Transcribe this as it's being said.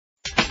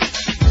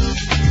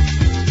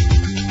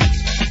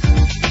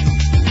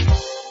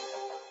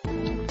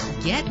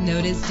Get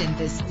noticed in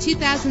this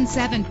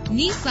 2007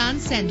 Nissan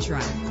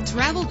Sentra.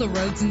 Travel the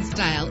roads in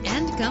style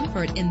and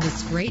comfort in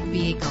this great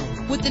vehicle.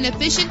 With an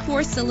efficient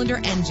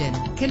 4-cylinder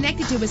engine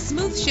connected to a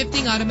smooth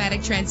shifting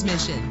automatic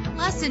transmission.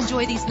 Plus,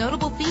 enjoy these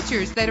notable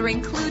features that are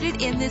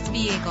included in this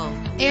vehicle: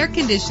 air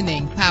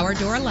conditioning, power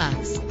door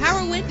locks,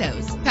 power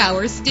windows,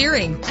 power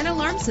steering, an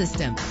alarm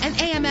system, an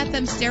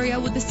AM/FM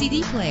stereo with a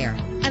CD player,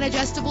 an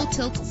adjustable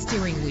tilt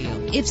steering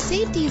wheel. If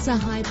safety is a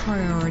high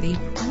priority,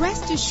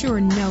 rest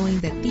assured knowing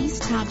that these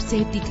top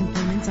safety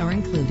components are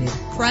included: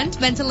 front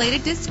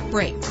ventilated disc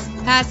brakes,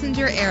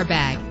 passenger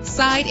airbag,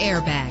 side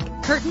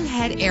airbag, curtain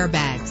head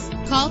airbags.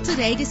 Call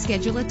today to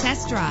schedule a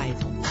test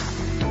drive.